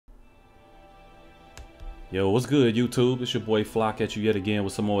Yo, what's good, YouTube? It's your boy Flock at you yet again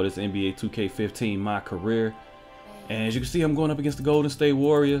with some more of this NBA 2K15 My Career. And as you can see, I'm going up against the Golden State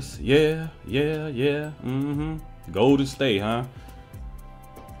Warriors. Yeah. Golden State, huh?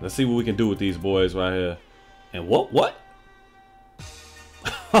 Let's see what we can do with these boys right here. And what?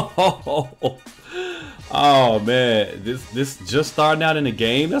 Oh man, this just starting out in the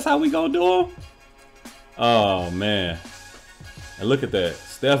game. That's how we gonna do them? Oh man. And look at that.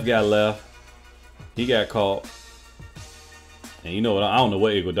 Steph got left. He got caught. And you know what? I don't know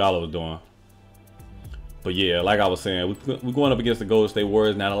what Iguodala was doing. But yeah, like I was saying, we're going up against the Golden State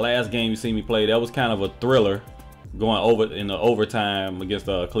Warriors. Now, the last game you see me play, that was kind of a thriller. Going over in the overtime against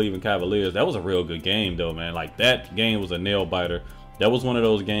the Cleveland Cavaliers. That was a real good game, though, man. Like, that game was a nail-biter. That was one of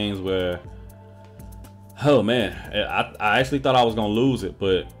those games where, oh, man, I actually thought I was going to lose it.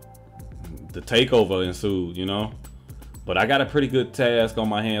 But the takeover ensued, you know. But I got a pretty good task on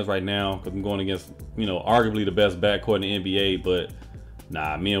my hands right now because I'm going against, you know, arguably the best backcourt in the NBA. But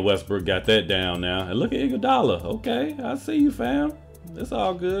nah, me and Westbrook got that down now. And look at Iguodala. Okay, I see you, fam. It's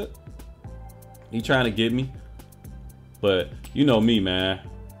all good. He trying to get me. But you know me, man.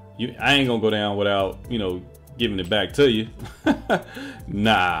 I ain't gonna go down without, you know, giving it back to you.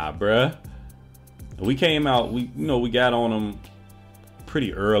 Nah, bruh. We came out, we got on them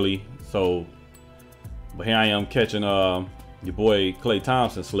pretty early. So, but here I am catching your boy Klay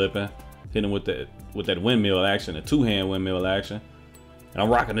Thompson slipping, hitting him with that windmill action, a two-hand windmill action. And I'm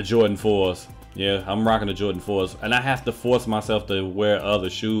rocking the Jordan 4s. Yeah, I'm rocking the Jordan 4s, and I have to force myself to wear other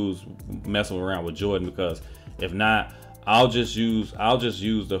shoes, messing around with Jordan, because if not, I'll just use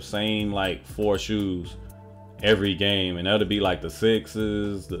the same like 4 shoes every game, and that'll be like the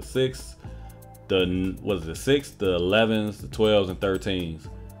 6s, the 6, the 6, the 11s, the 12s, and 13s.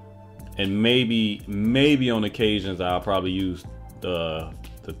 And maybe on occasions I'll probably use the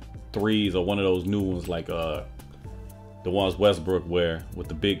 3s or one of those new ones, like the ones Westbrook wear with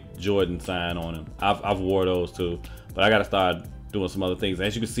the big Jordan sign on them. I've wore those too, but I gotta start doing some other things.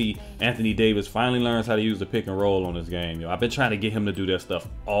 As you can see, Anthony Davis finally learns how to use the pick and roll on this game. Yo, I've been trying to get him to do that stuff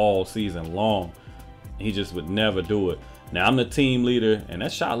all season long. He just would never do it. Now I'm the team leader, and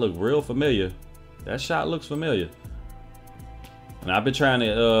that shot looked real familiar. That shot looks familiar. And I've been trying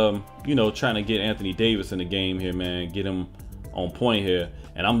to, trying to get Anthony Davis in the game here, man. Get him on point here.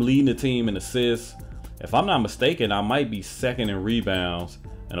 And I'm leading the team in assists. If I'm not mistaken, I might be second in rebounds.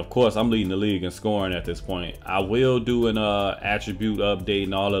 And of course, I'm leading the league in scoring at this point. I will do an attribute update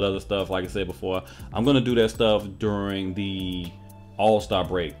and all that other stuff. Like I said before, I'm gonna do that stuff during the All-Star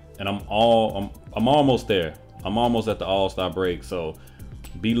break. And I'm almost there. I'm almost at the All-Star break. So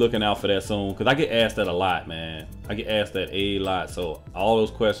be looking out for that soon, because I get asked that a lot, man. I get asked that a lot. So all those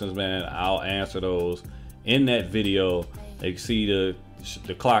questions, man, I'll answer those in that video. You see the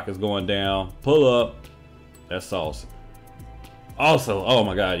clock is going down. Pull up. That's sauce. Also, oh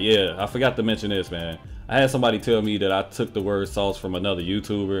my god, yeah, I forgot to mention this, man. I had somebody tell me that I took the word sauce from another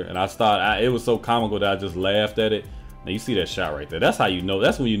YouTuber, and it was so comical that I just laughed at it. Now you see that shot right there. That's how you know.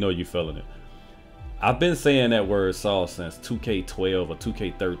 That's when you know you're feeling it. I've been saying that word sauce since 2K12 or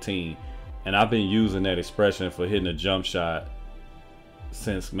 2K13, and I've been using that expression for hitting a jump shot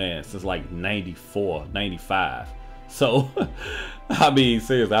since like 94, 95. So, I mean,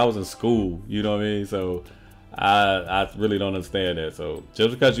 seriously, I was in school, you know what I mean? So, I really don't understand that. So, just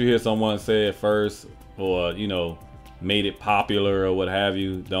because you hear someone say it first, or, you know, made it popular or what have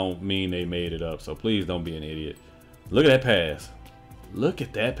you, don't mean they made it up. So, please don't be an idiot. Look at that pass. Look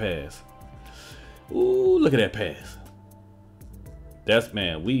at that pass. Ooh, look at that pass. That's,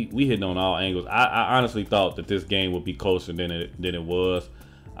 man, we hitting on all angles. I honestly thought that this game would be closer than it was.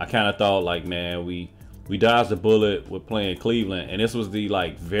 I kind of thought, like, man, we dodged a bullet with playing Cleveland, and this was the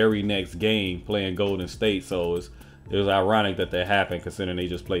like very next game playing Golden State. So it was ironic that happened, considering they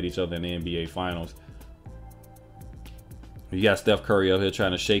just played each other in the NBA Finals. You got Steph Curry up here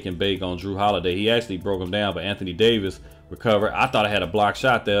trying to shake and bake on Drew Holiday. He actually broke him down, but Anthony Davis recovered. I thought I had a block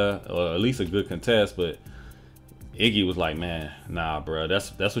shot there, or at least a good contest, but Iggy was like, man, nah, bro,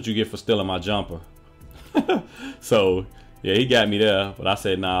 that's what you get for stealing my jumper. So yeah, he got me there, but I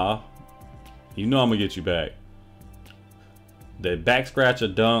said, nah, you know I'm gonna get you back. The back scratcher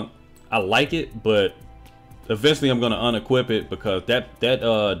dunk, I like it, but eventually I'm gonna unequip it, because that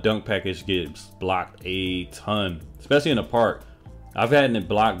dunk package gets blocked a ton, especially in the park. I've gotten it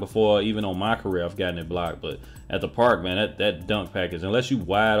blocked before, even on my career I've gotten it blocked, but at the park, man, that dunk package, unless you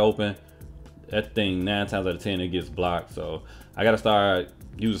wide open, that thing 9 times out of 10 it gets blocked. So I gotta start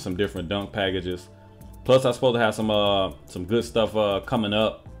using some different dunk packages. Plus I'm supposed to have some good stuff coming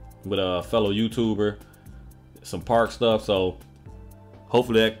up with a fellow YouTuber, some park stuff. So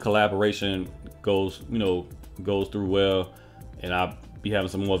hopefully that collaboration goes, you know, goes through well, and I'll be having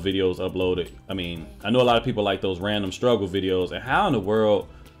some more videos uploaded. I mean, I know a lot of people like those random struggle videos, and how in the world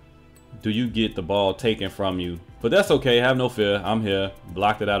do you get the ball taken from you? But that's okay, have no fear. I'm here,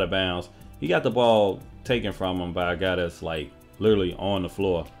 blocked it out of bounds. He got the ball taken from him by a guy that's like literally on the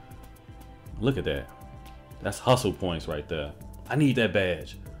floor. Look at that. That's hustle points right there. I need that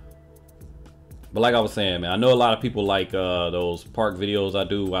badge. But like I was saying, man, I know a lot of people like those park videos I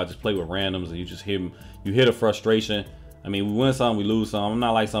do where I just play with randoms and you just hit them, you hit a frustration. I mean, we win some, we lose some. I'm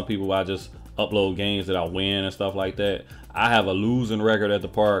not like some people where I just upload games that I win and stuff like that. I have a losing record at the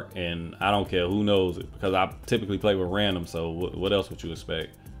park, and I don't care who knows it because I typically play with random. So what else would you expect?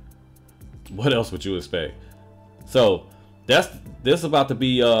 What else would you expect? So this is about to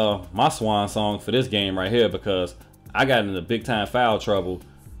be my swan song for this game right here, because I got into big time foul trouble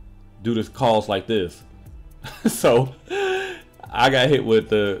due to calls like this. So I got hit with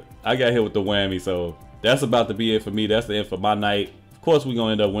the whammy. So that's about to be it for me. That's the end for my night. Of course, we're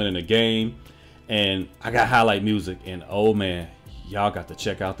gonna end up winning the game, and I got highlight music, and oh man, y'all got to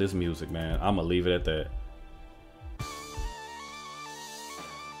check out this music, man. I'm gonna leave it at that.